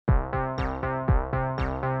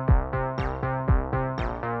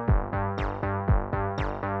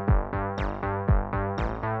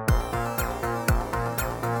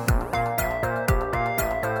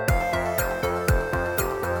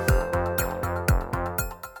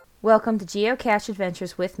Welcome to Geocache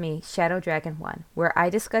Adventures with me, Shadow Dragon 1, where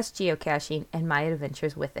I discuss geocaching and my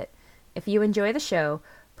adventures with it. If you enjoy the show,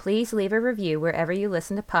 please leave a review wherever you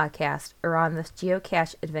listen to podcasts or on the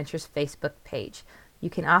Geocache Adventures Facebook page.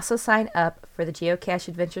 You can also sign up for the Geocache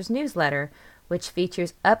Adventures newsletter, which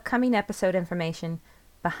features upcoming episode information,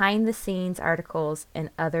 behind-the-scenes articles,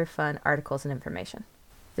 and other fun articles and information.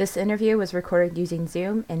 This interview was recorded using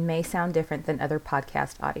Zoom and may sound different than other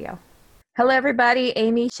podcast audio. Hello, everybody.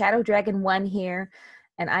 Amy, Shadow Dragon 1 here,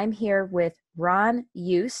 and I'm here with Ron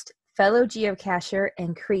Youst, fellow geocacher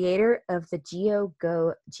and creator of the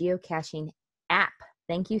GeoGo geocaching app.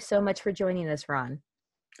 Thank you so much for joining us, Ron.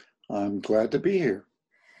 I'm glad to be here.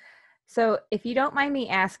 So, if you don't mind me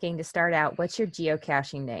asking to start out, what's your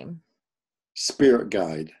geocaching name? Spirit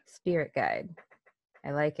Guide. Spirit Guide.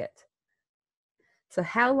 I like it. So,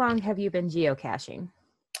 how long have you been geocaching?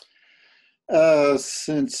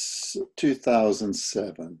 Since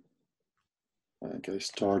 2007. I think I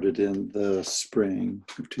started in the spring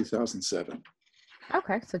of 2007.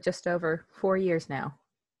 Okay, so just over 4 years now.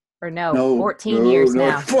 Or no 14 years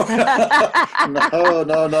now.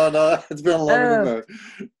 No. It's been longer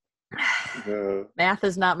than that. Math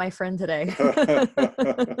is not my friend today.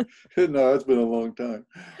 No, it's been a long time.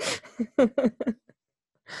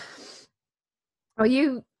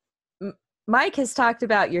 Well, Mike has talked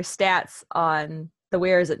about your stats on the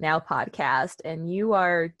Where Is It Now podcast, and you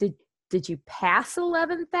are, did you pass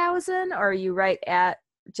 11,000, or are you right at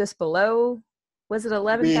just below? Was it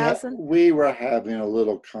 11,000? We were having a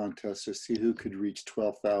little contest to see who could reach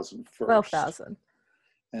 12,000 first. 12,000.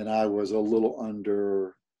 And I was a little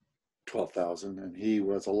under 12,000, and he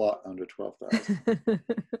was a lot under 12,000.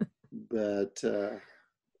 But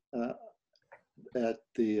at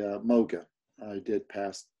the MOGA, I did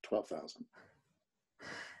pass 12,000.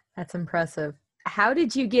 That's impressive. How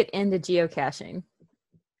did you get into geocaching?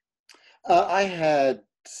 I had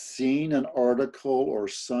seen an article or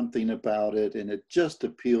something about it, and it just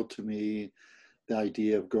appealed to me, the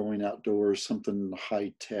idea of going outdoors, something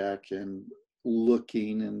high tech, and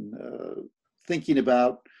looking and thinking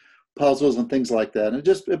about puzzles and things like that. And it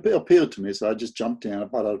just appealed to me. So I just jumped in. I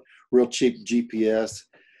bought a real cheap GPS.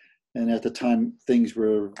 And at the time, things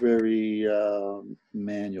were very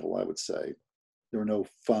manual, I would say. There were no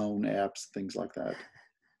phone apps, things like that.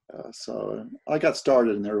 So I got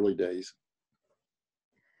started in the early days.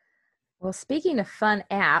 Well, speaking of fun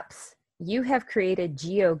apps, you have created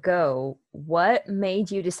GeoGo. What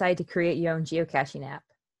made you decide to create your own geocaching app?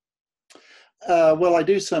 Well, I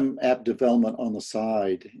do some app development on the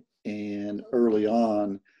side, and early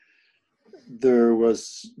on, there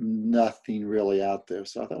was nothing really out there.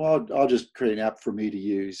 So I thought, well, I'll just create an app for me to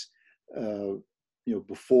use.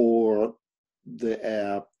 Before the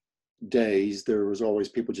app days, there was always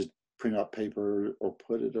people just print out paper or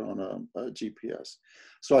put it on a GPS.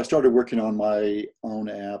 So I started working on my own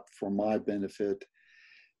app for my benefit,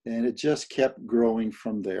 and it just kept growing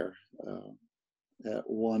from there. At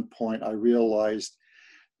one point, I realized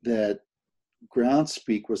that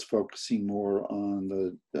Groundspeak was focusing more on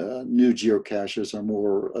the new geocaches, or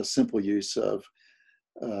more a simple use of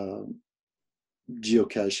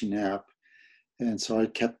geocaching app. And so I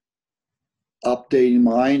kept updating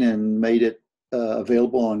mine and made it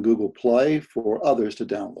available on Google Play for others to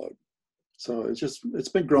download. So it's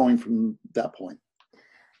been growing from that point.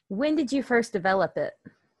 When did you first develop it?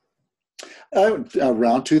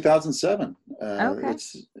 Around 2007. Okay.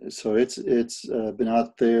 It's been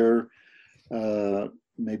out there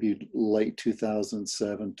maybe late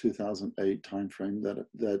 2007, 2008 timeframe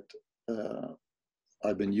that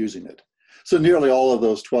I've been using it. So nearly all of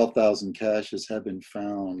those 12,000 caches have been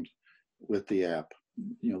found with the app,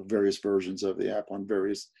 various versions of the app on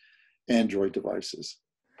various Android devices.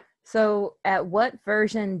 So at what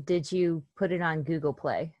version did you put it on Google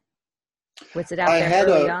Play? Was it out there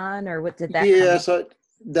early on, or what did that so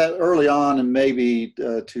that early on, in maybe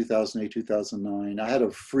 2008, 2009, I had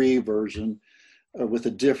a free version with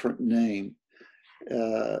a different name.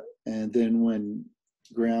 And then when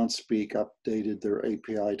Groundspeak updated their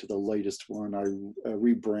API to the latest one, I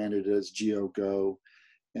rebranded it as GeoGo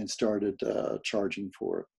and started charging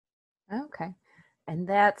for it. Okay. And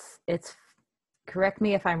it's, correct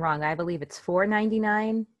me if I'm wrong, I believe it's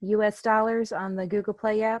 $4.99 US on the Google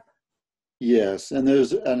Play app. Yes, and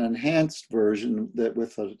there's an enhanced version that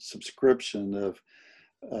with a subscription of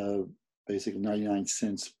basically 99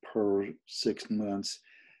 cents per 6 months.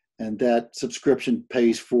 And that subscription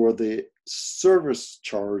pays for the service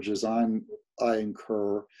charges I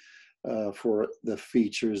incur for the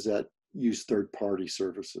features that use third-party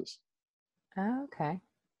services. Okay.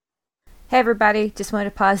 Hey everybody, just wanted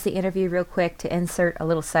to pause the interview real quick to insert a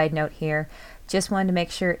little side note here. Just wanted to make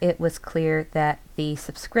sure it was clear that the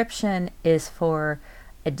subscription is for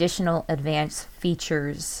additional advanced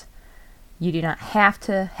features. You do not have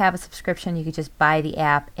to have a subscription. You could just buy the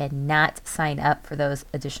app and not sign up for those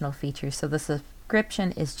additional features. So the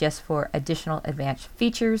subscription is just for additional advanced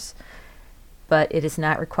features, but it is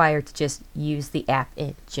not required to just use the app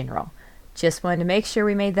in general. Just wanted to make sure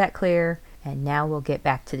we made that clear, and now we'll get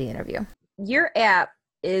back to the interview. Your app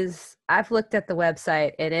is, I've looked at the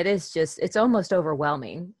website, and it is just, it's almost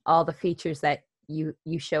overwhelming, all the features that you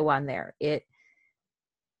show on there. It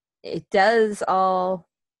does all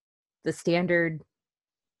the standard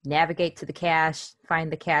navigate to the cache,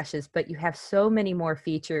 find the caches, but you have so many more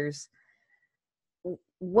features.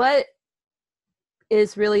 What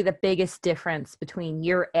is really the biggest difference between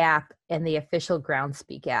your app and the official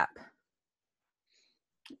Groundspeak app?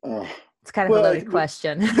 It's kind of a loaded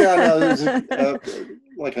question. Yeah, no,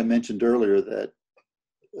 like I mentioned earlier, that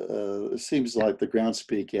it seems like the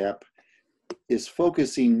Groundspeak app is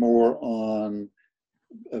focusing more on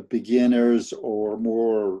beginners or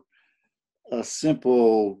more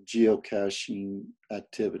simple geocaching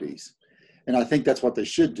activities. And I think that's what they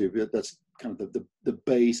should do. That's kind of the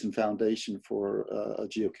base and foundation for a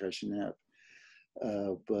geocaching app.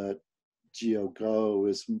 But GeoGo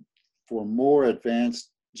is for more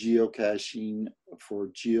advanced geocaching, for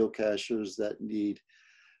geocachers that need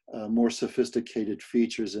more sophisticated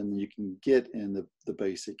features than you can get in the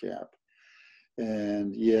basic app.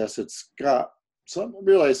 And yes, it's got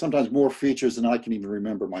sometimes more features than I can even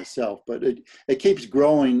remember myself, but it keeps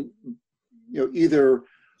growing, either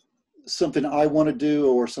something I want to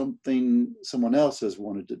do or something someone else has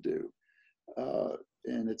wanted to do.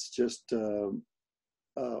 And it's just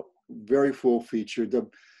very full featured.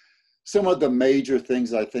 Some of the major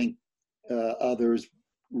things I think others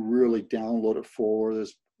really download it for,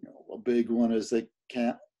 there's a big one is the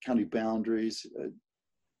county boundaries.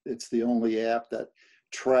 It's the only app that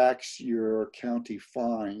tracks your county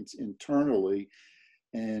fines internally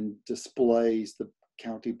and displays the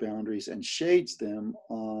county boundaries and shades them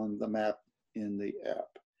on the map in the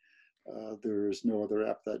app. There is no other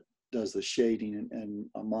app that does the shading and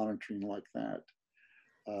monitoring like that.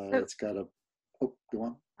 It's got a, go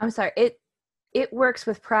on. I'm sorry. It works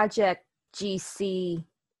with Project GC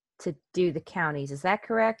to do the counties. Is that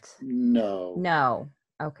correct? No. No.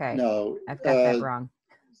 Okay. No. I've got that wrong.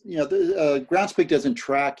 The Groundspeak doesn't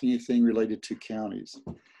track anything related to counties.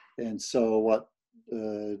 And so what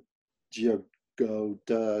GeoGo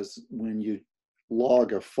does, when you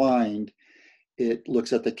log a find, it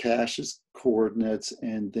looks at the cache's coordinates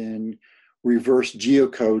and then reverse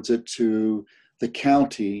geocodes it to the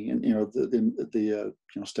county and the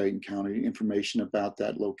state and county information about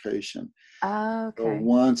that location. Okay. So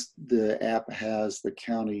once the app has the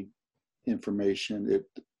county information, it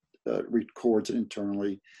records it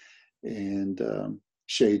internally and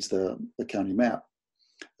shades the county map.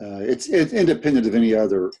 It's independent of any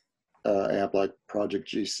other app like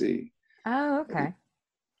Project GC. Oh, okay.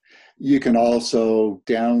 You can also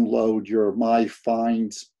download your My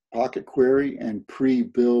Finds Pocket Query and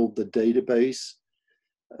pre-build the database,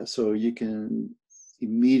 so you can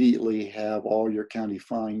immediately have all your county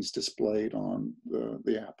finds displayed on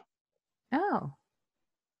the app. Oh,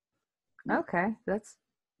 okay. That's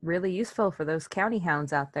really useful for those county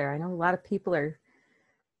hounds out there. I know a lot of people are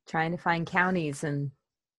trying to find counties in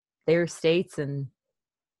their states and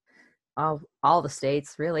all the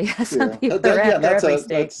states, really. Some people are after every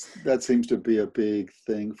state. That seems to be a big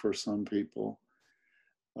thing for some people.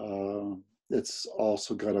 It's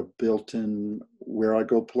also got a built-in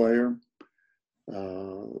Wherigo player.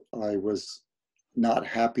 I was not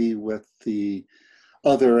happy with the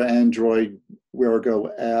other Android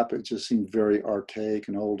Wherigo app. It just seemed very archaic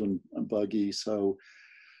and old and buggy. So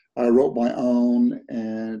I wrote my own,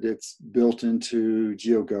 and it's built into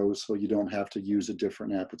GeoGo, so you don't have to use a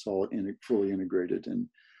different app. It's all fully integrated and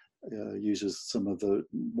uses some of the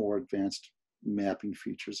more advanced mapping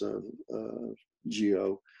features of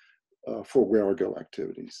Geo for Wherigo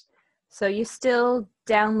activities. So you still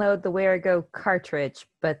download the Wherigo cartridge,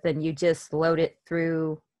 but then you just load it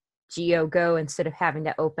through GeoGo instead of having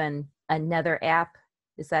to open another app?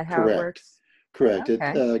 Is that how it works? Correct.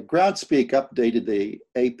 Okay. Groundspeak updated the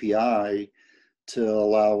API to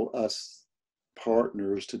allow us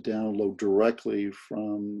partners to download directly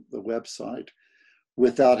from the website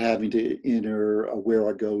without having to enter a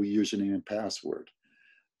Wherigo username and password.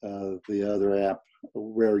 The other app,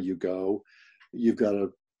 Whereyougo, you've got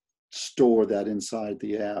to store that inside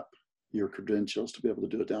the app, your credentials, to be able to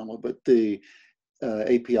do a download. But the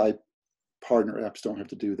API partner apps don't have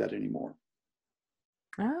to do that anymore.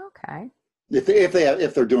 Okay.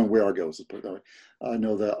 If they're doing where goes, let's put it that way. I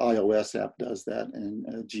know the iOS app does that,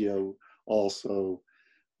 and Geo also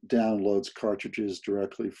downloads cartridges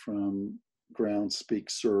directly from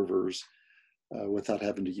Groundspeak servers without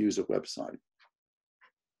having to use a website.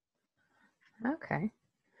 Okay.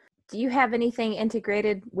 Do you have anything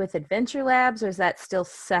integrated with Adventure Labs, or is that still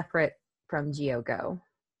separate from GeoGo?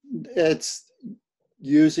 It's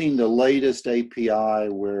using the latest API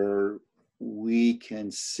where we can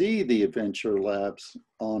see the Adventure Labs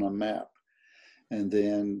on a map, and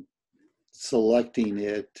then selecting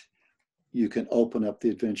it, you can open up the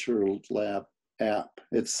Adventure Lab app.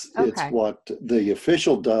 It's what the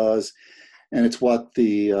official does, and it's what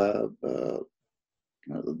the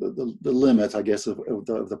limit, I guess, of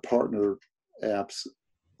the partner apps,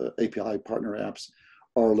 API partner apps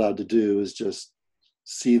are allowed to do is just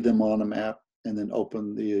see them on a map and then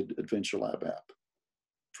open the Adventure Lab app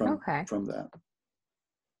from that.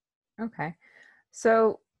 Okay.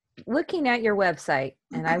 So looking at your website,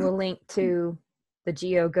 and I will link to the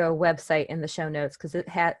GeoGo website in the show notes because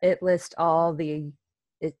it lists all the,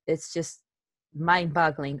 it's just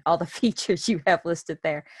mind-boggling, all the features you have listed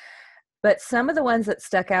there. But some of the ones that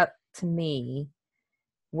stuck out to me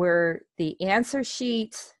were the answer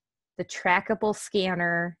sheet, the trackable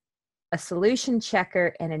scanner, a solution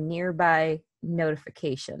checker, and a nearby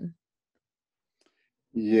notification.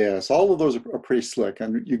 Yes, all of those are pretty slick,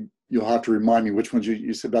 and you'll have to remind me which ones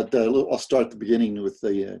you said about. I'll start at the beginning with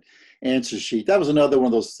the answer sheet. That was another one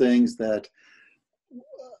of those things that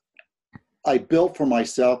I built for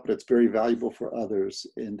myself, but it's very valuable for others.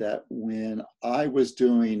 In that, when I was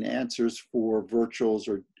doing answers for virtuals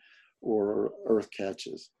or earth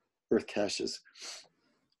caches, I'd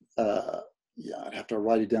have to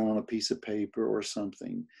write it down on a piece of paper or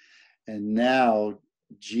something. And now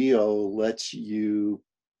Geo lets you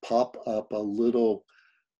pop up a little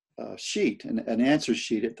sheet, an answer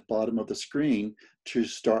sheet at the bottom of the screen to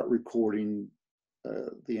start recording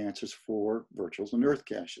the answers for virtuals and earth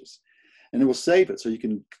caches. And it will save it. So you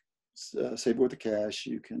can save it with the cache.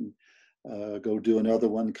 You can go do another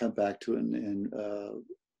one, come back to it and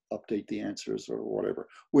update the answers or whatever.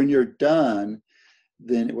 When you're done,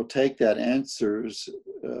 then it will take that answers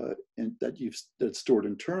that's stored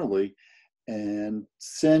internally and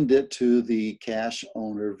send it to the cache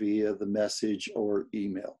owner via the message or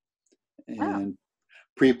email, and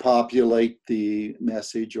pre-populate the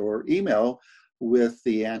message or email with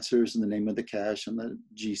the answers and the name of the cache and the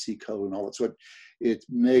GC code and all that. So it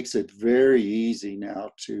makes it very easy now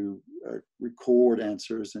to record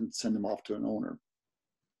answers and send them off to an owner.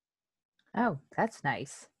 Oh, that's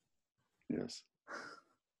nice. Yes.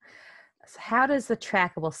 So how does the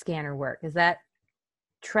trackable scanner work? Is that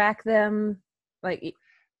track them like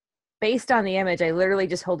based on the image? I literally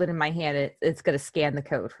just hold it in my hand. It's going to scan the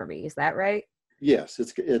code for me. Is that right? Yes,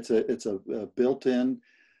 it's a built-in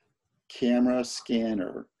camera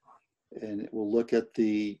scanner, and it will look at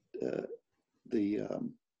the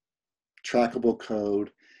trackable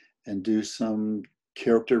code and do some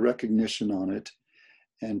character recognition on it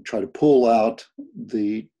and try to pull out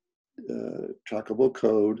the trackable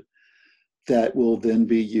code that will then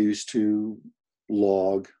be used to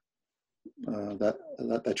log that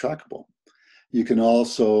trackable. You can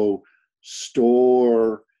also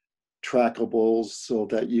store trackables so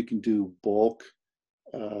that you can do bulk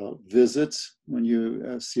visits when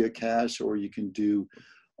you see a cache, or you can do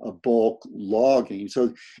a bulk logging.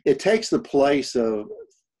 So it takes the place of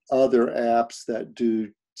other apps that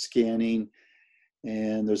do scanning,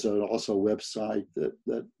 and there's also a website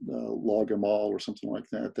that Log 'em All or something like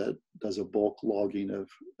that that does a bulk logging of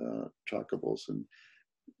trackables, and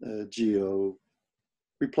Geo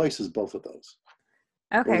replaces both of those.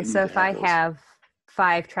 Okay, so if I have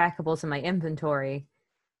 5 trackables in my inventory,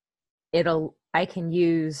 I can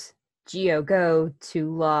use GeoGo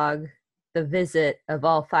to log the visit of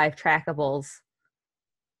all 5 trackables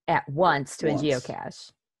at once to a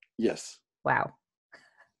geocache. Yes. Wow.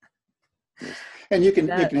 Yes. And you can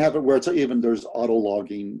have it where it's even there's auto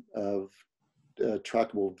logging of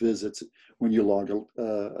trackable visits when you log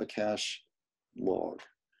a cache log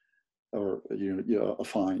or a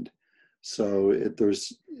find. So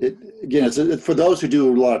again, for those who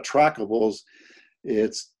do a lot of trackables,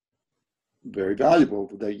 it's very valuable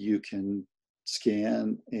that you can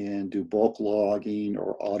scan and do bulk logging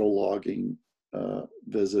or auto logging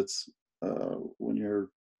visits when you're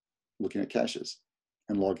looking at caches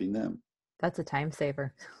and logging them. That's a time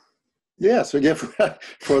saver. Yeah, so again,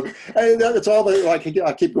 that's all that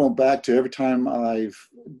I keep going back to every time I've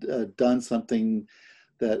done something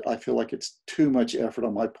that I feel like it's too much effort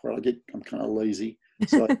on my part. I'm kind of lazy.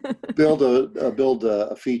 So I build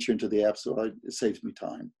a feature into the app, so it saves me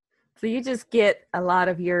time. So you just get a lot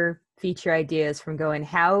of your feature ideas from going,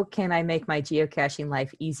 how can I make my geocaching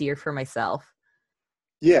life easier for myself?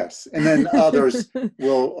 Yes, and then others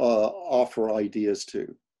will offer ideas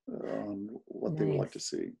too on what they would like to Nice.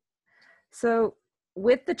 see. So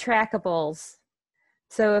with the trackables,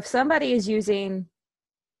 so if somebody is using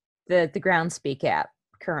the Groundspeak app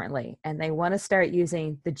currently and they want to start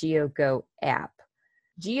using the GeoGo app,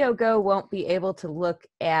 GeoGo won't be able to look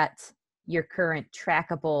at your current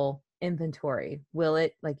trackable inventory, will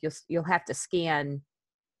it? Like you'll have to scan.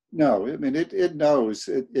 No, I mean it knows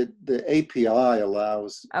the API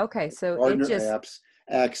allows Okay, so it partner just apps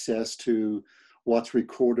access to what's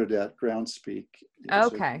recorded at Groundspeak. So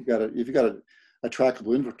if okay. you got a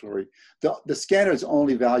trackable inventory, the scanner is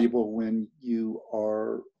only valuable when you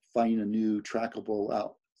are finding a new trackable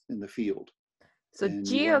out in the field So and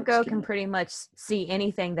you want to GeoGo can scan it. pretty much see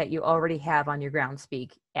anything that you already have on your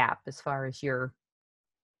Groundspeak app as far as your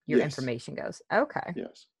Yes, information goes. Okay.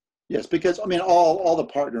 yes, yes. Because I mean, all the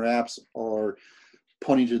partner apps are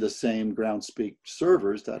pointing to the same Groundspeak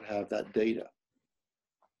servers that have that data.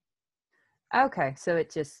 Okay, so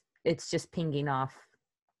it's just pinging off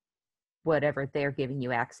whatever they're giving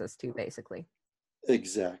you access to basically.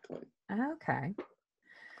 Exactly. Okay.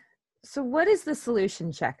 So what is the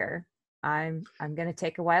solution checker? I'm going to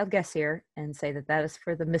take a wild guess here and say that that is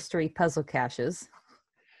for the mystery puzzle caches.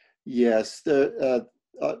 Yes,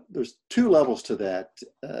 there's two levels to that.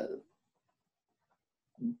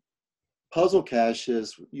 Puzzle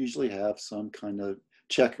caches usually have some kind of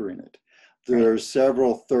checker in it. Right. There are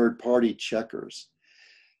several third-party checkers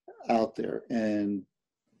out there, and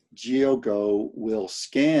GeoGo will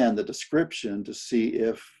scan the description to see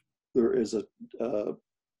if there is a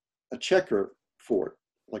checker for it,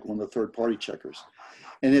 like one of the third-party checkers.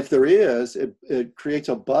 And if there is, it creates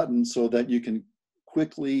a button so that you can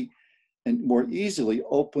quickly and more easily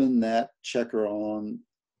open that checker on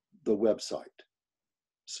the website.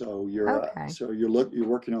 So Okay. you're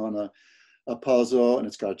working on a puzzle and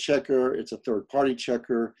it's got a checker. It's a third party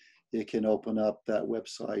checker. It can open up that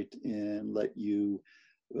website and let you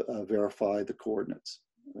verify the coordinates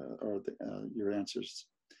or your answers.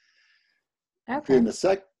 Then Okay.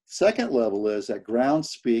 the second level is that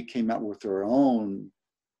Groundspeak came out with their own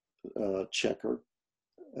checker,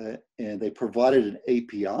 and they provided an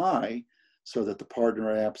API so that the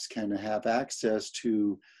partner apps can have access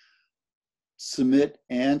to submit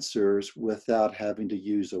answers without having to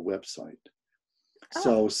use a website. Oh.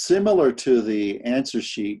 So similar to the answer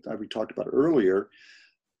sheet that we talked about earlier,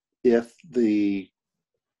 if the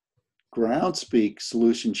Groundspeak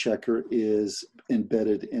solution checker is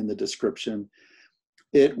embedded in the description,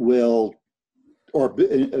 it will, or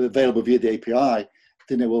available via the API,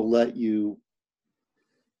 then it will let you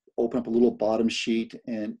open up a little bottom sheet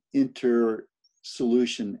and enter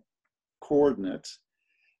solution coordinates,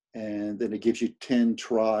 and then it gives you 10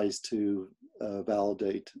 tries to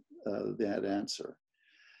validate that answer.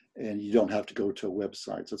 And you don't have to go to a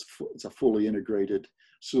website. So it's a fully integrated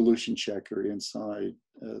solution checker inside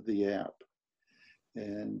the app.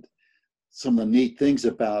 And some of the neat things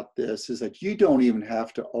about this is that you don't even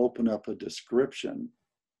have to open up a description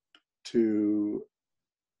to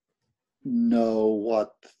know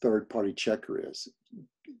what the third-party checker is.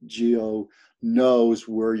 Geo knows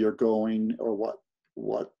where you're going or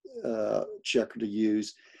what checker to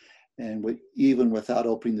use, and even without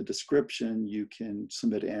opening the description, you can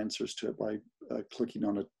submit answers to it by clicking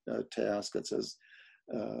on a task that says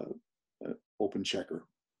open checker.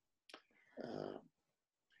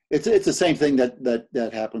 It's the same thing that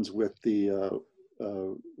happens with the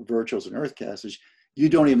virtuals and earth caches. You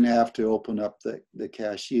don't even have to open up the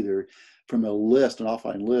cache either. From a list, an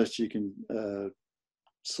offline list, you can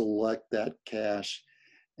select that cache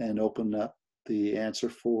and open up the answer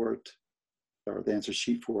for it, or the answer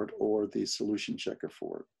sheet for it, or the solution checker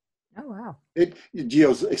for it. Oh wow.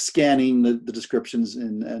 Geo's scanning the descriptions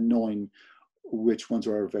and knowing which ones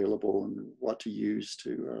are available and what to use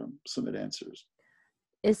to submit answers.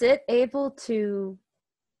 Is it able to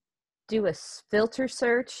do a filter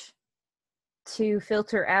search to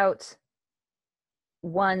filter out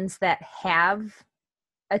ones that have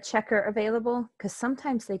a checker available? Because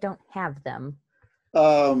sometimes they don't have them.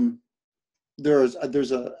 Um, there's I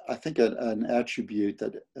think an attribute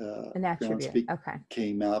that An attribute. Groundspeak Okay.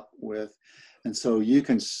 came up with, and so you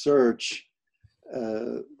can search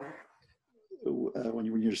when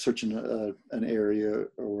you're searching an area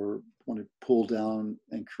or want to pull down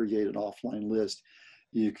and create an offline list,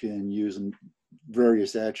 you can use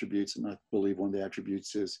various attributes, and I believe one of the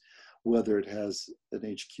attributes is whether it has an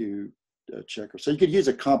HQ checker. So you could use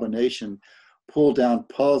a combination, pull down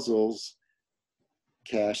puzzles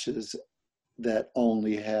caches that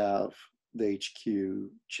only have the HQ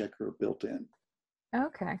checker built in.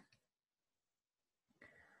 Okay.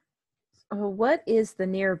 What is the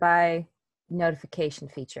nearby notification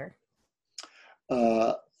feature?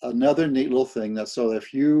 Another neat little thing that, so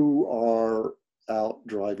if you are out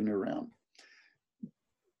driving around,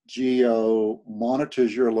 Geo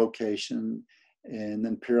monitors your location and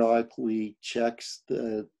then periodically checks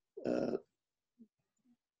the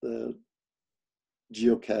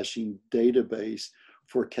geocaching database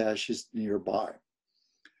for caches nearby.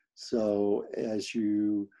 So as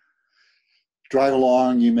you drive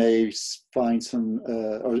along, you may find some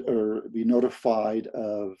or be notified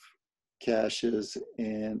of caches,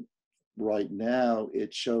 and right now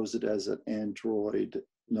it shows it as an Android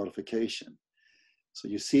notification. So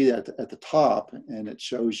you see that at the top, and it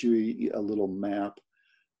shows you a little map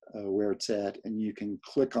where it's at, and you can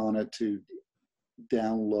click on it to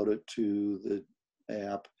download it to the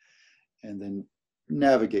app and then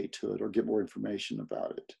navigate to it or get more information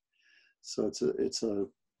about it. So it's a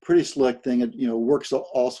pretty slick thing. It works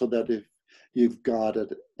also that if you've got an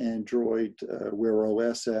Android Wear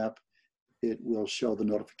OS app, it will show the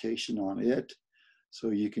notification on it, so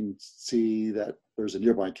you can see that there's a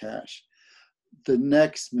nearby cache. The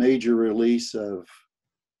next major release of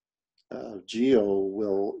Geo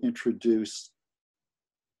will introduce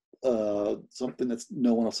something that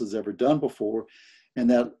no one else has ever done before, and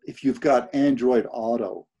that if you've got Android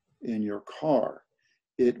Auto in your car,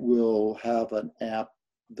 it will have an app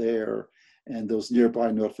there, and those nearby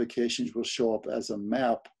notifications will show up as a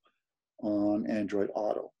map on Android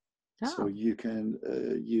Auto. Oh. So you can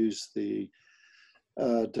use the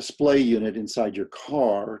display unit inside your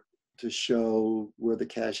car to show where the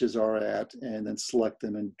caches are at, and then select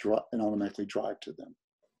them and automatically drive to them.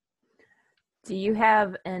 Do you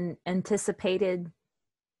have an anticipated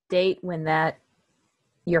date when that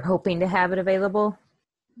you're hoping to have it available?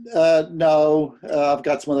 No, I've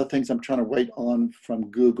got some other things I'm trying to wait on from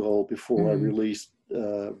Google before I release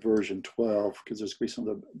version 12, because there's going to be some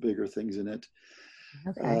of the bigger things in it.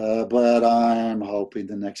 Okay. But I'm hoping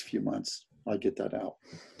the next few months I get that out.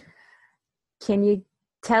 Can you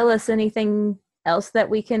tell us anything else that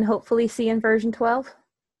we can hopefully see in version 12?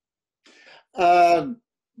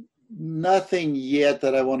 Nothing yet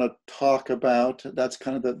that I want to talk about. That's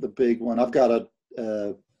kind of the big one. I've got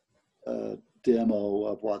a demo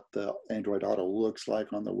of what the Android Auto looks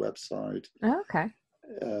like on the website. Okay.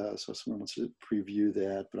 So someone wants to preview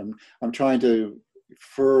that, but I'm trying to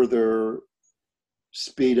further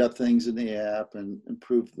speed up things in the app and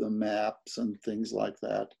improve the maps and things like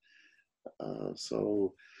that.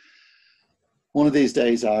 So one of these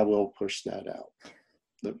days I will push that out,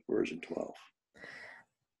 the version 12.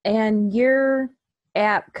 And your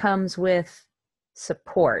app comes with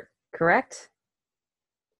support, correct?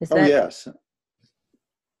 Yes.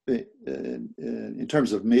 In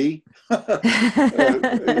terms of me,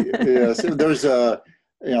 yes, there's a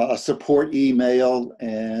support email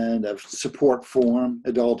and a support form.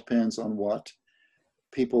 It all depends on what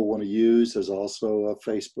people want to use. There's also a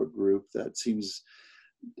Facebook group that seems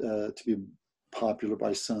to be popular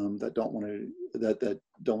by some that don't want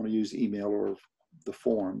to use email or the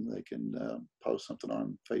form. They can post something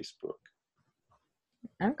on Facebook.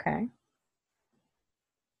 Okay.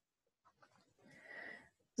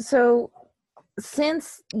 So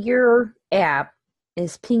since your app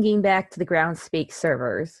is pinging back to the Groundspeak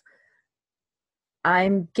servers,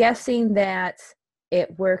 I'm guessing that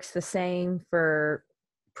it works the same for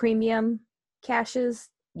premium caches.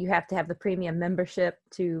 You have to have the premium membership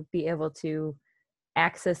to be able to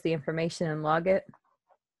access the information and log it.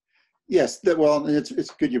 Yes,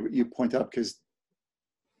 it's good you point out, because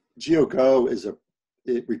GeoGo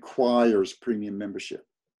it requires premium membership.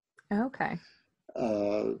 Okay.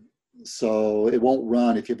 So it won't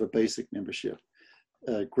run if you have a basic membership.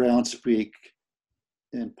 Groundspeak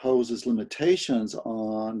imposes limitations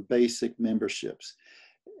on basic memberships.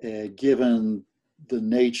 Given the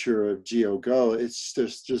nature of GeoGo,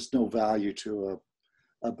 there's just no value to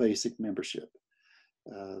a basic membership.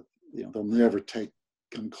 They'll never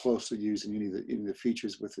come close to using any of the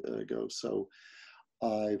features with Go. So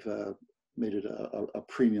I've made it a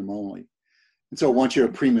premium only. And so once you're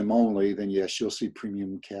a premium only, then yes, you'll see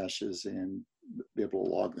premium caches and be able to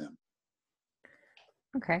log them.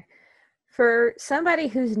 Okay. For somebody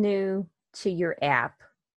who's new to your app,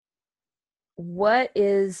 what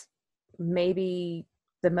is maybe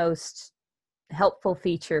the most helpful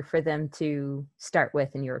feature for them to start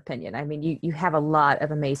with, in your opinion? I mean, you have a lot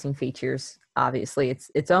of amazing features. Obviously,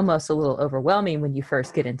 it's almost a little overwhelming when you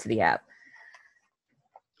first get into the app.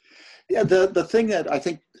 Yeah, the thing that I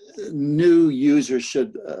think new users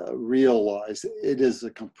should realize, it is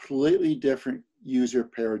a completely different user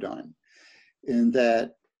paradigm in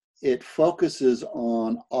that it focuses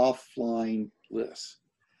on offline lists.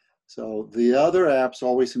 So the other apps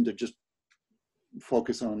always seem to just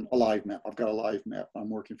focus on a live map. I've got a live map. I'm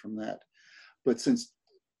working from that. But since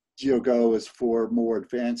GeoGo is for more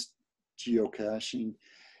advanced geocaching,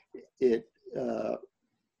 it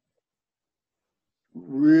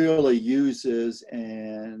really uses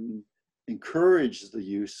and encourages the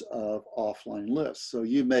use of offline lists. So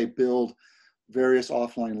you may build various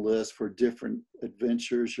offline lists for different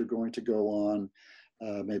adventures you're going to go on,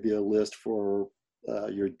 maybe a list for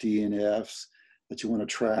your DNFs that you want to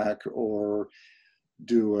track, or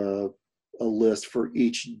do a list for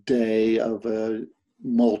each day of a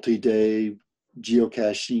multi-day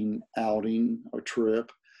geocaching outing or trip,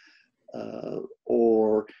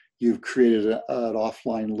 or you've created an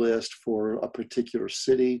offline list for a particular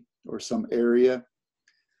city or some area.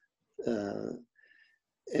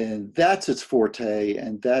 And that's its forte,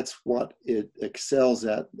 and that's what it excels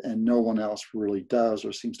at, and no one else really does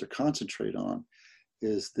or seems to concentrate on,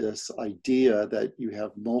 is this idea that you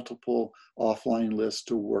have multiple offline lists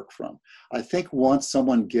to work from. I think once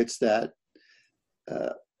someone gets that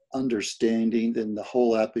understanding, then the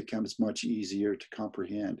whole app becomes much easier to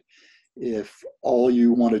comprehend. If all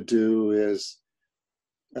you want to do is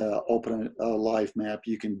open a live map,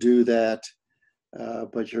 you can do that,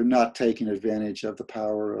 but you're not taking advantage of the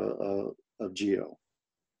power of Geo.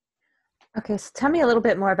 Okay, so tell me a little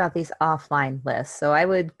bit more about these offline lists. So I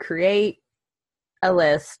would create a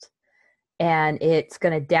list and it's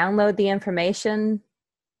going to download the information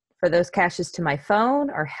for those caches to my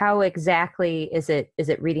phone, or how exactly is it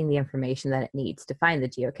reading the information that it needs to find the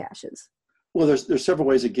geocaches? Well, there's several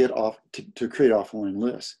ways to get off to create offline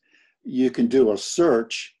lists. You can do a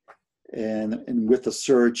search, and with the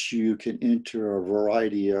search you can enter a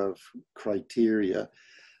variety of criteria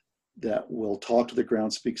that will talk to the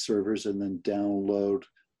Groundspeak servers and then download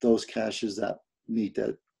those caches that meet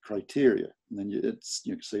that criteria, and then it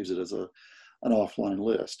saves it as an offline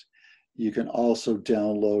list. You can also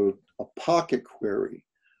download a Pocket Query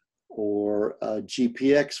or a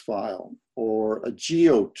GPX file or a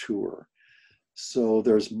GeoTour. So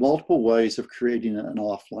there's multiple ways of creating an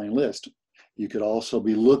offline list. You could also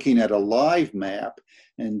be looking at a live map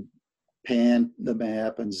and pan the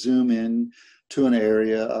map and zoom in to an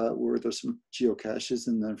area where there's some geocaches,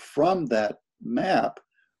 and then from that map,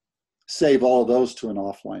 save all of those to an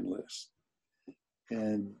offline list.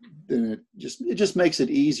 And then it just makes it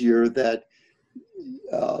easier that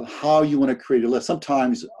how you want to create a list.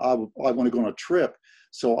 Sometimes I want to go on a trip,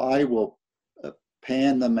 so I will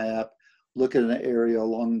pan the map, look at an area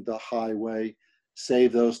along the highway,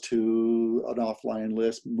 save those to an offline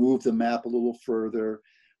list, move the map a little further,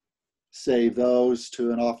 save those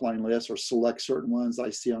to an offline list, or select certain ones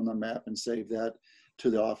I see on the map and save that to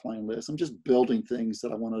the offline list. I'm just building things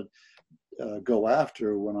that I want to go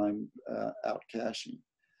after when I'm out caching.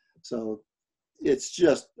 So it's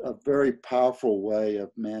just a very powerful way of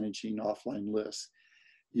managing offline lists.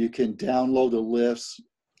 You can download the lists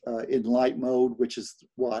in light mode, which is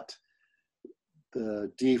what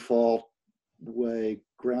the default way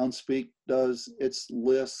Groundspeak does its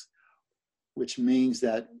lists, which means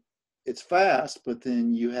that it's fast, but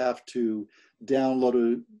then you have to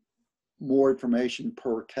download more information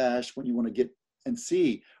per cache when you want to get and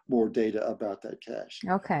see more data about that cache.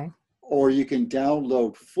 Okay. Or you can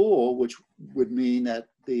download full, which would mean that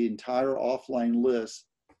the entire offline list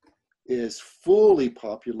is fully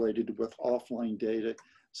populated with offline data,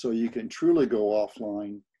 so you can truly go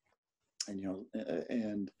offline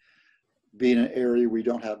and be in an area where you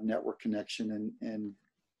don't have network connection and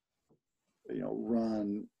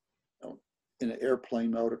run in an airplane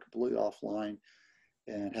mode or completely offline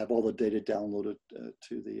and have all the data downloaded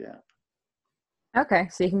to the app. Okay,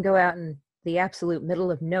 so you can go out in the absolute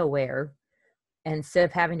middle of nowhere, and instead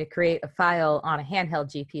of having to create a file on a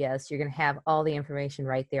handheld GPS, you're going to have all the information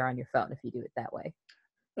right there on your phone if you do it that way.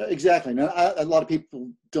 Exactly. Now, a lot of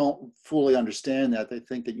people don't fully understand that. They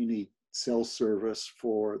think that you need cell service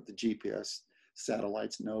for the GPS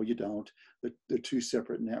satellites. No, you don't. They're two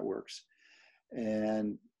separate networks.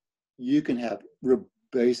 And you can have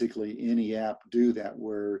basically any app do that,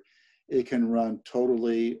 where it can run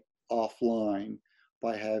totally offline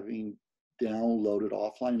by having downloaded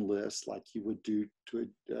offline lists like you would do to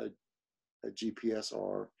a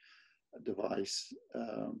GPSR device,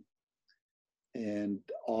 and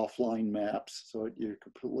offline maps, so you're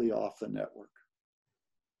completely off the network.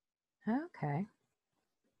 Okay.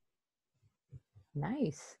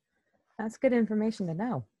 Nice. That's good information to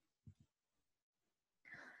know.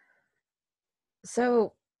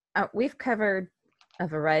 So we've covered a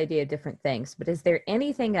variety of different things, but is there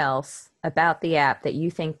anything else about the app that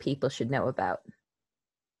you think people should know about?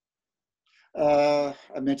 I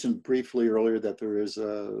mentioned briefly earlier that there is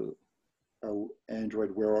a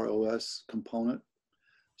Android Wear OS component,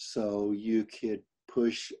 so you could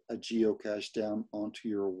push a geocache down onto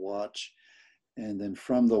your watch, and then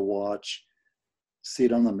from the watch, see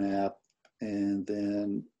it on the map, and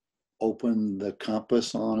then open the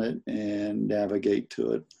compass on it and navigate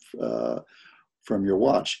to it from your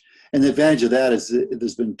watch. And the advantage of that is that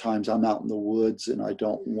there's been times I'm out in the woods and I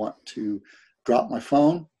don't want to drop my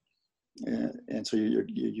phone. And so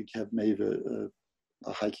you have maybe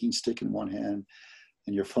a hiking stick in one hand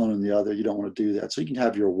and your phone in the other. You don't want to do that. So you can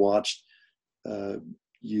have your watch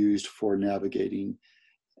used for navigating.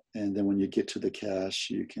 And then when you get to the cache,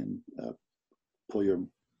 you can pull your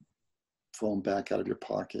phone back out of your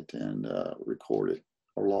pocket and record it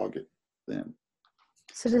or log it then.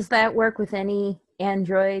 So does that work with any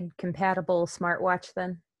Android compatible smartwatch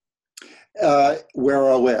then? Wear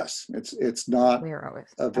OS. It's not Wear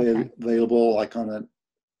OS. available like on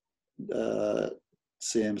a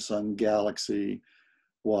Samsung Galaxy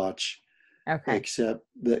watch. Okay. Except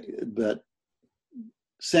that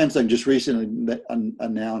Samsung just recently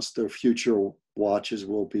announced their future watches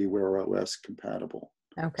will be Wear OS compatible.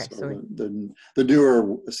 Okay. So the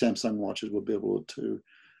newer Samsung watches will be able to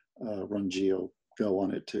run Go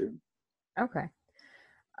on it too. Okay.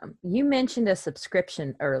 You mentioned a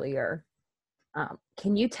subscription earlier.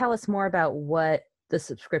 Can you tell us more about what the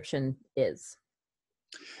subscription is?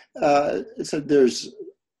 So there's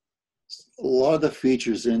a lot of the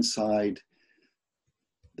features inside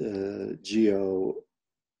the Geo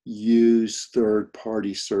use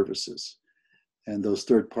third-party services, and those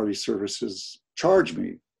third-party services charge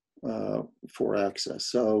me for access.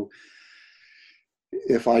 So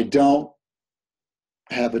if I don't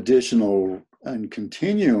have additional and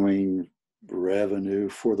continuing revenue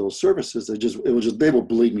for those services, they will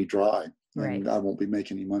bleed me dry, and I won't be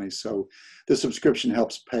making any money. So the subscription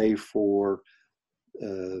helps pay for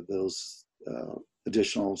those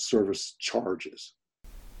additional service charges.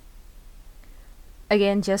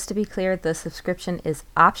 Again, just to be clear, the subscription is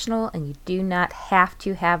optional and you do not have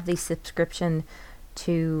to have the subscription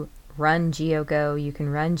to run GeoGo. You can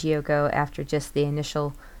run GeoGo after just the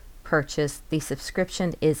initial purchase. The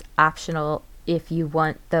subscription is optional if you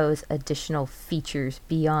want those additional features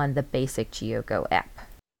beyond the basic GeoGo app.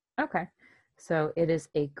 Okay, so it is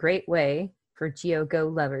a great way for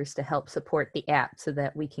GeoGo lovers to help support the app so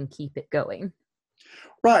that we can keep it going.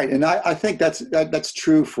 Right, and I think that's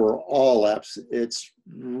true for all apps. It's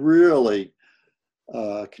really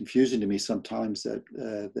confusing to me sometimes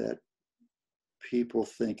that people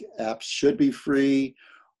think apps should be free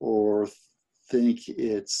or think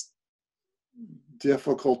it's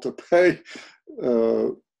difficult to pay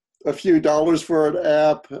a few dollars for an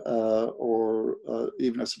app or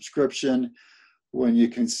even a subscription when you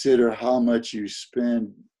consider how much you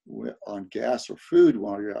spend on gas or food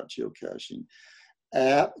while you're out geocaching.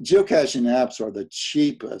 Geocaching apps are the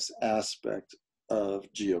cheapest aspect of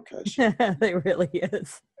geocaching. They really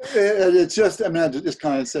is. And it's just, I mean, I just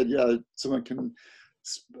kind of said, yeah, someone can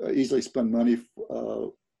easily spend money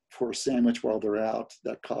for a sandwich while they're out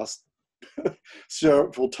that costs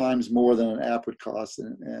several times more than an app would cost,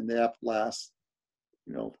 and the app lasts,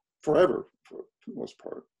 forever for the most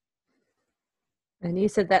part. And you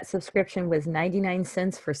said that subscription was 99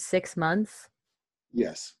 cents for 6 months?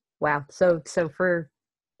 Yes. Wow. So for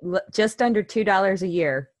just under $2 a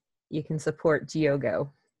year, you can support GeoGo.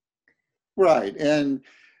 Right. And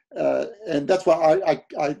that's why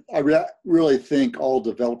I really think all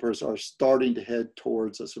developers are starting to head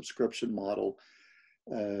towards a subscription model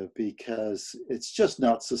because it's just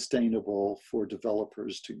not sustainable for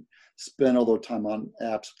developers to spend all their time on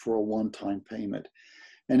apps for a one-time payment.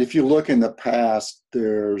 And if you look in the past,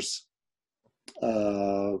 there's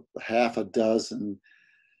half a dozen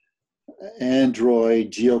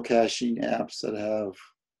Android geocaching apps that have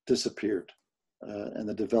disappeared and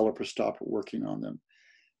the developers stopped working on them.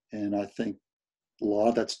 And I think a lot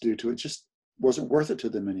of that's due to it just wasn't worth it to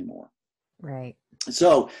them anymore. Right.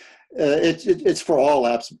 So it's for all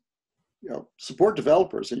apps. Support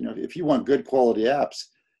developers. And if you want good quality apps,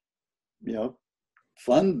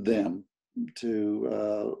 fund them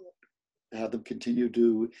to have them continue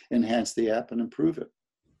to enhance the app and improve it.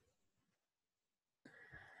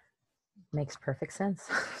 Makes perfect sense.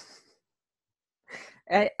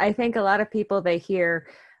 I think a lot of people, they hear,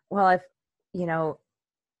 well, if,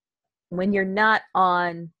 when you're not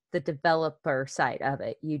on the developer side of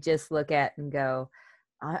it, you just look at and go,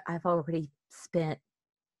 I've already spent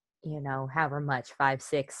however much, 5,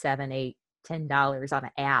 6, 7, 8, $10 on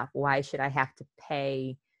an app. Why should I have to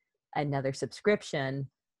pay another subscription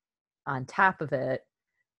on top of it?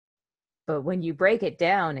 But when you break it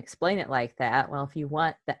down, explain it like that, well, if you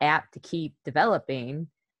want the app to keep developing,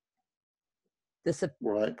 the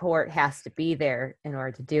support has to be there in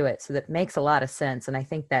order to do it. So that makes a lot of sense. And I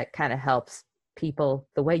think that kind of helps people,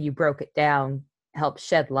 the way you broke it down, helps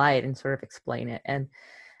shed light and sort of explain it. And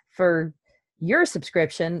for your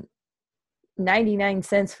subscription, 99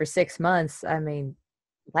 cents for 6 months. I mean,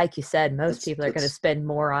 like you said, most people are going to spend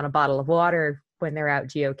more on a bottle of water when they're out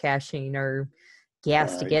geocaching or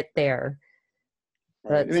gas to get there.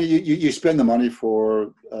 Right. I mean, you spend the money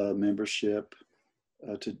for membership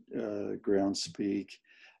to Groundspeak.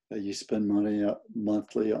 You spend money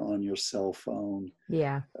monthly on your cell phone.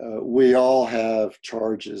 Yeah. We all have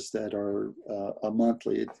charges that are a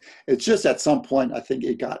monthly. It's just at some point, I think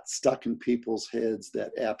it got stuck in people's heads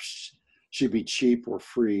that apps should be cheap or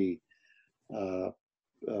free,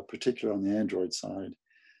 particularly on the Android side.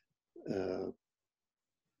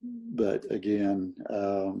 But again,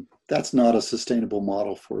 that's not a sustainable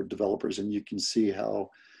model for developers, and you can see how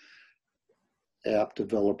app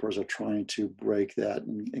developers are trying to break that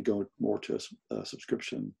and go more to a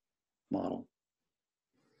subscription model.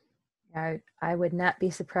 I would not be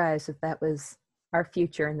surprised if that was our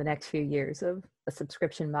future in the next few years, of a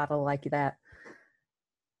subscription model like that.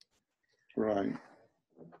 Right.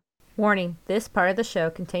 Warning, this part of the show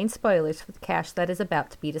contains spoilers for the cache that is about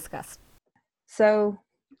to be discussed. So,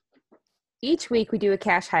 each week we do a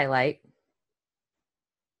cache highlight,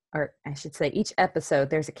 or I should say each episode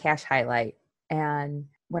there's a cache highlight. And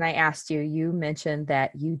when I asked you, you mentioned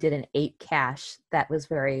that you did an 8 cache that was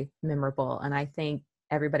very memorable. And I think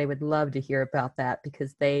everybody would love to hear about that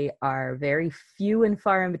because they are very few and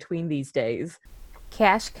far in between these days.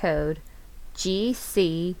 Cache code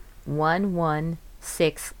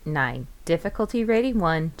GC1169. Difficulty rating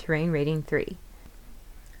 1, terrain rating 3.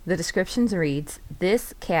 The description reads,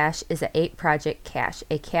 this cache is a Ape Project cache,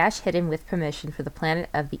 a cache hidden with permission for the Planet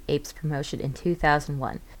of the Apes promotion in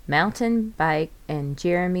 2001. Mountain Bike and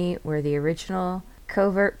Jeremy were the original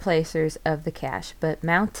covert placers of the cache, but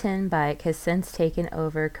Mountain Bike has since taken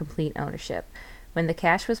over complete ownership. When the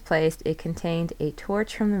cache was placed, it contained a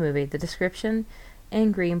torch from the movie. The description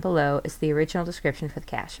in green below is the original description for the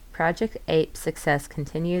cache. Project Ape's success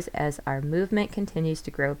continues as our movement continues to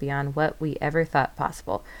grow beyond what we ever thought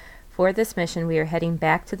possible. For this mission, we are heading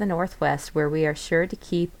back to the northwest, where we are sure to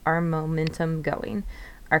keep our momentum going.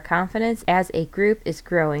 Our confidence as a group is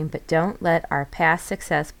growing, but don't let our past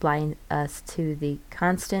success blind us to the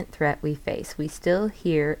constant threat we face. We still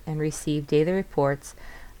hear and receive daily reports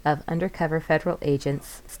of undercover federal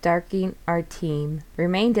agents stalking our team.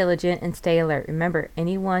 Remain diligent and stay alert. Remember,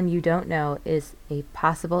 anyone you don't know is a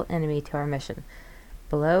possible enemy to our mission.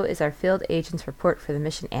 Below is our field agent's report for the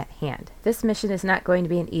mission at hand. This mission is not going to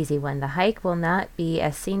be an easy one. The hike will not be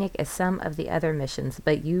as scenic as some of the other missions,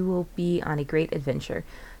 but you will be on a great adventure.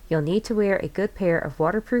 You'll need to wear a good pair of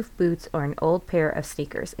waterproof boots or an old pair of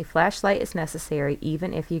sneakers. A flashlight is necessary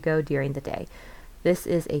even if you go during the day. This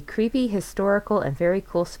is a creepy, historical, and very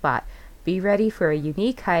cool spot. Be ready for a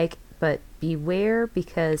unique hike, but beware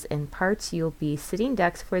because in parts you'll be sitting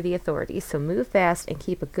ducks for the authorities, so move fast and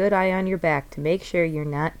keep a good eye on your back to make sure you're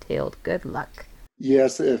not tailed. Good luck.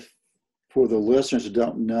 Yes, if for the listeners who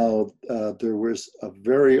don't know, there was a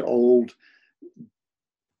very old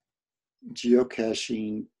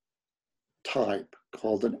geocaching type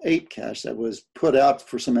called an ape cache that was put out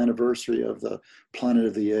for some anniversary of the Planet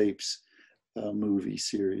of the Apes movie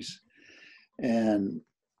series, and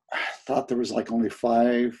I thought there was like only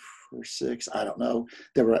 5 or 6, I don't know,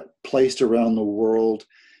 that were placed around the world,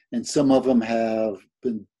 and some of them have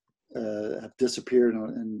been have disappeared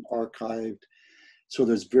and archived, so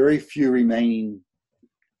there's very few remaining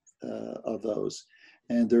of those.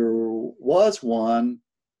 And there was one,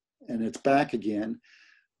 and it's back again,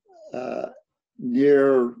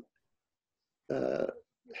 near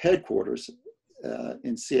headquarters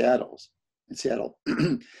in Seattle.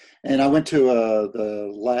 And I went to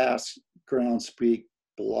the last Groundspeak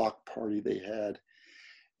block party they had,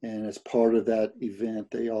 and as part of that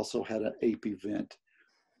event, they also had an ape event.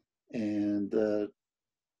 And the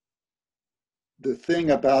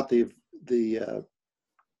thing about the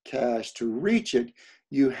cache, to reach it,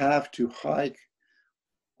 you have to hike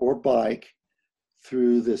or bike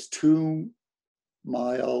through this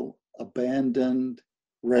 2-mile abandoned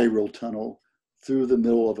railroad tunnel through the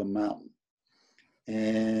middle of a mountain.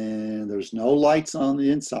 And there's no lights on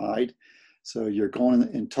the inside, so you're going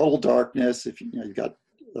in total darkness. If you've got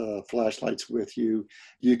flashlights with you,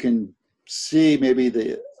 you can see maybe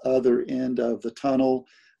the other end of the tunnel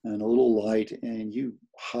and a little light, and you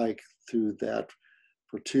hike through that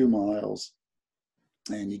for 2 miles,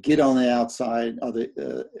 and you get on the outside of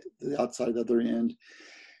the outside other end,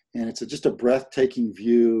 and it's just a breathtaking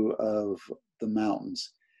view of the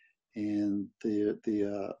mountains, and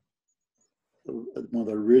the one of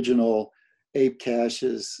the original ape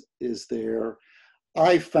caches is there.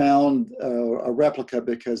 I found a replica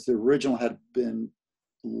because the original had been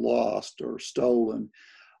lost or stolen,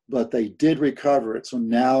 but they did recover it. So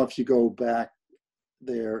now if you go back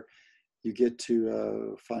there, you get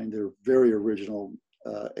to find their very original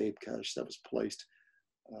ape cache that was placed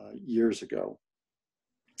years ago.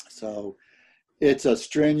 So it's a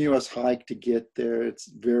strenuous hike to get there. It's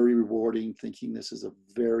very rewarding, thinking this is a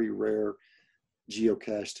very rare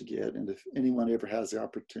geocache to get. And if anyone ever has the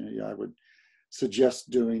opportunity, I would suggest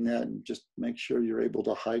doing that, and just make sure you're able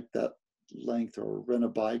to hike that length or rent a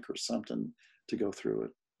bike or something to go through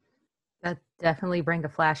it. That definitely bring a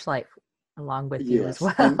flashlight along with you as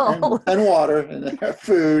Yes, well. and water and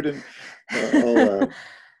food and all that.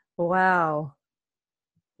 Wow.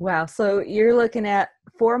 Wow. So you're looking at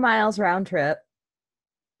 4 miles round trip,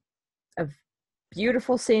 a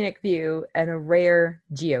beautiful scenic view, and a rare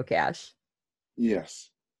geocache. Yes.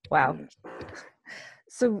 Wow. Yes.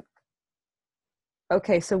 So,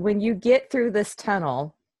 okay, so when you get through this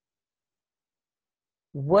tunnel,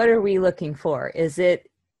 what are we looking for? Is it,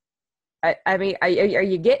 I mean, are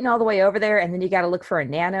you getting all the way over there and then you got to look for a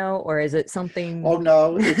nano, or is it something? Oh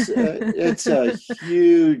no, it's a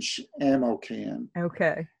huge ammo can.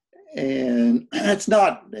 Okay. And it's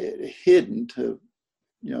not hidden to,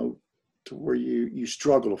 to where you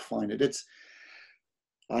struggle to find it. It's,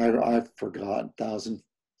 I forgot, 1,000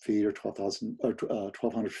 feet or 12,000 or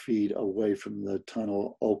 1,200 feet away from the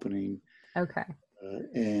tunnel opening. Okay.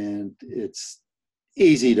 And it's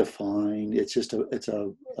easy to find. It's just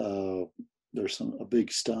there's a big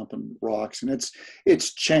stump and rocks, and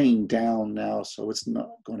it's chained down now, so it's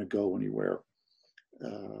not going to go anywhere.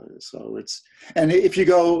 So and if you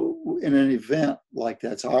go in an event like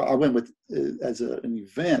that, so I went with as an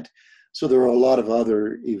event, so there are a lot of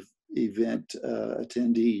other event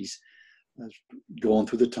attendees going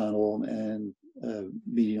through the tunnel and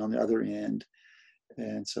meeting on the other end,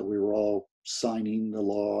 and so we were all signing the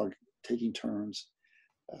log, taking turns,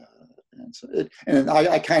 and so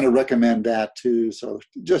I kind of recommend that too. So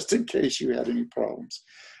just in case you had any problems,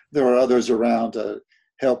 there are others around to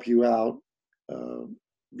help you out.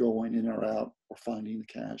 Going in or out or finding the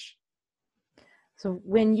cache. So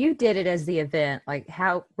when you did it as the event, like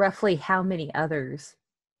roughly how many others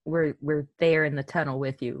were there in the tunnel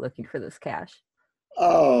with you looking for this cache?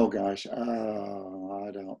 Oh gosh, I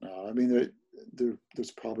don't know. I mean,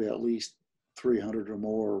 there's probably at least 300 or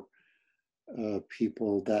more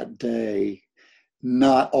people that day,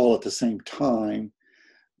 not all at the same time,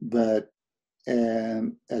 but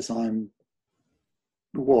and as I'm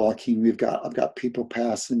walking, I've got people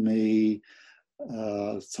passing me.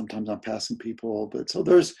 Sometimes I'm passing people, but so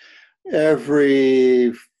there's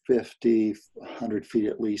every 50, 100 feet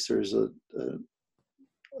at least, there's two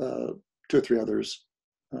or three others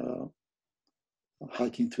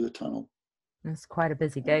hiking through the tunnel. It's quite a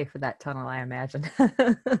busy day for that tunnel, I imagine.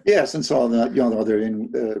 Yes, and so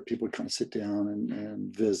that people kind of sit down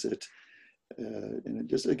and visit,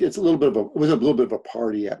 and it gets a little bit of a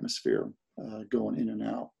party atmosphere going in and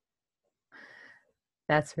out.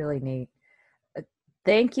 That's really neat.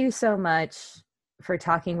 Thank you so much for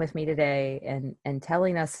talking with me today and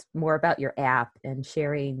telling us more about your app and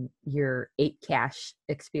sharing your ape cache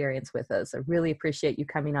experience with us. I really appreciate you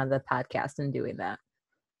coming on the podcast and doing that.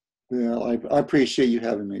 Well, I appreciate you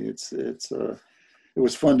having me. It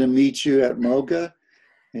was fun to meet you at Moga,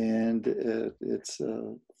 and it's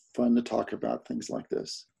fun to talk about things like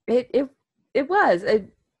this. It was.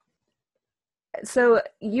 So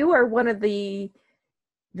you are one of the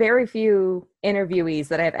very few interviewees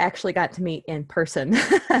that I've actually got to meet in person.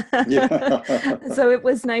 Yeah. So it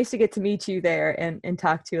was nice to get to meet you there and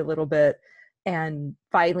talk to you a little bit, and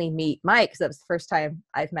finally meet Mike, because that was the first time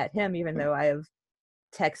I've met him, even though I have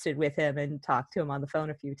texted with him and talked to him on the phone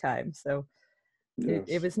a few times. So Yes.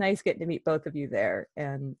 it was nice getting to meet both of you there.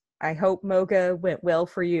 And I hope Moga went well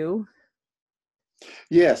for you.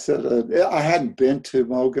 Yes, I hadn't been to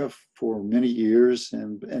Moga for many years,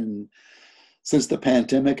 and since the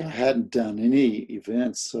pandemic, I hadn't done any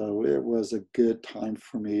events, so it was a good time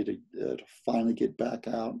for me to finally get back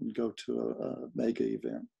out and go to a mega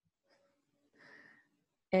event.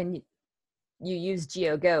 And you used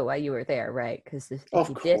GeoGo while you were there, right? Because if Of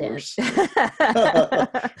you course. didn't.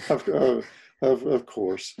 Of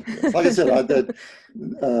course. Yes. Like I said,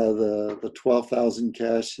 the 12,000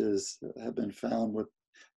 caches have been found with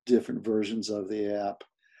different versions of the app.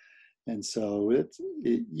 And so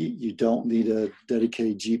you don't need a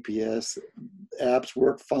dedicated GPS. Apps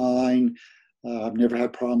work fine. I've never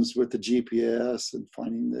had problems with the GPS and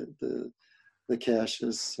finding the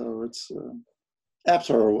caches. So apps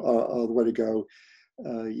are the way to go.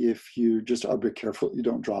 If you just are a bit careful, you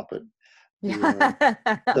don't drop it.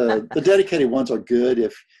 The dedicated ones are good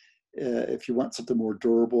if you want something more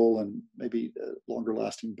durable and maybe a longer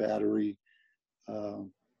lasting battery.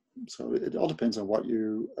 So it all depends on what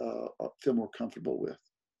you feel more comfortable with.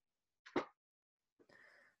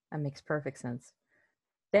 That makes perfect sense.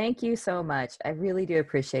 Thank you so much. I really do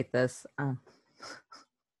appreciate this. You're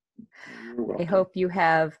welcome. I hope you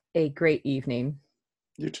have a great evening.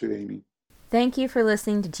 You too, Amy. Thank you for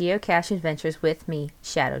listening to Geocache Adventures with me,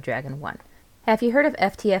 Shadow Dragon 1. Have you heard of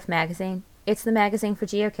FTF Magazine? It's the magazine for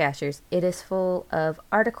geocachers. It is full of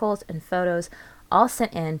articles and photos, all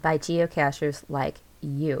sent in by geocachers like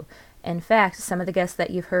you. In fact, some of the guests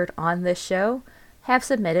that you've heard on this show have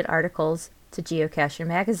submitted articles to Geocacher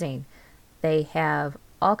Magazine. They have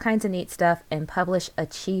all kinds of neat stuff and publish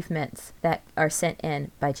achievements that are sent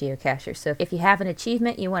in by geocachers. So if you have an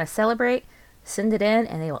achievement you want to celebrate, send it in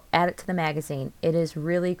and they will add it to the magazine. It is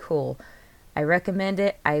really cool. I recommend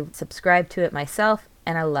it. I subscribe to it myself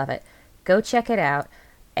and I love it. Go check it out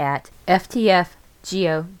at ftfgeo.com.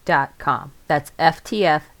 That's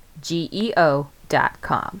ftfgeo.com.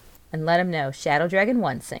 And let them know Shadow Dragon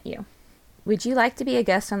 1 sent you. Would you like to be a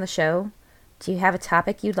guest on the show? Do you have a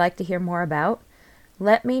topic you'd like to hear more about?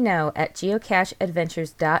 Let me know at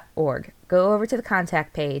geocacheadventures.org. Go over to the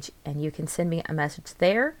contact page and you can send me a message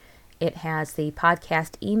there. It has the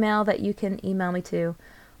podcast email that you can email me to,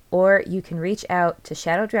 or you can reach out to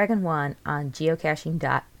Shadow Dragon 1 on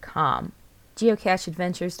geocaching.com.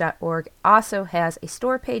 Geocacheadventures.org also has a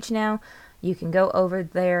store page now. You can go over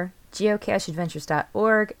there,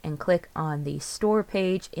 geocacheadventures.org, and click on the store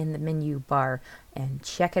page in the menu bar and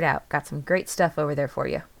check it out. Got some great stuff over there for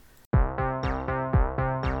you.